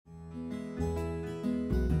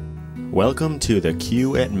Welcome to the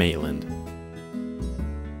Q at Maitland.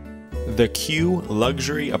 The Q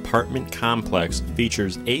Luxury Apartment Complex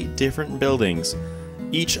features 8 different buildings,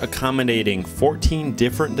 each accommodating 14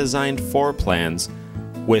 different designed floor plans,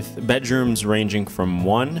 with bedrooms ranging from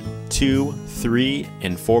 1, 2, 3,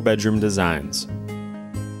 and 4 bedroom designs.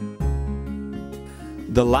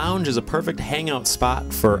 The lounge is a perfect hangout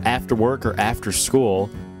spot for after work or after school.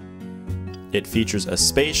 It features a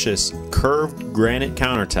spacious, curved granite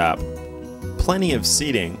countertop, plenty of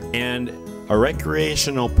seating, and a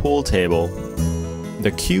recreational pool table.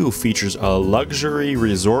 The Q features a luxury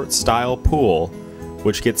resort-style pool,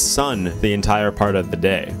 which gets sun the entire part of the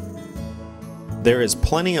day. There is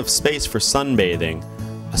plenty of space for sunbathing,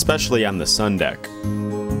 especially on the sun deck.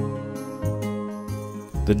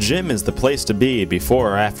 The gym is the place to be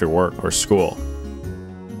before or after work or school.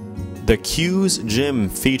 The Q's gym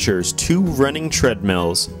features 2 running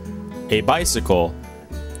treadmills, a bicycle,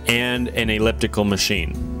 and an elliptical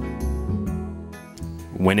machine.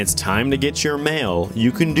 When it's time to get your mail,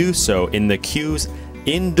 you can do so in the Q's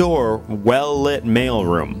indoor, well-lit mail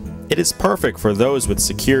room. It is perfect for those with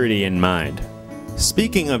security in mind.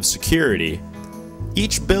 Speaking of security,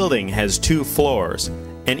 each building has 2 floors,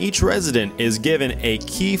 and each resident is given a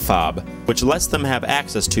key fob, which lets them have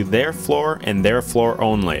access to their floor and their floor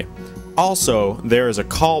only. Also, there is a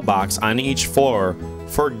call box on each floor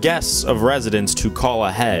for guests of residents to call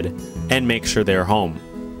ahead and make sure they're home.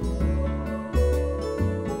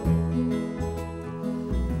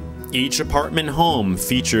 Each apartment home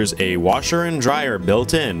features a washer and dryer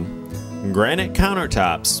built in, granite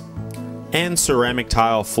countertops, and ceramic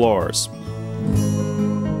tile floors.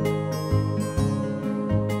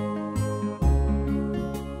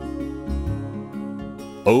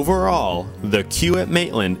 Overall, the Q at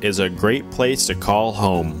Maitland is a great place to call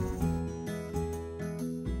home.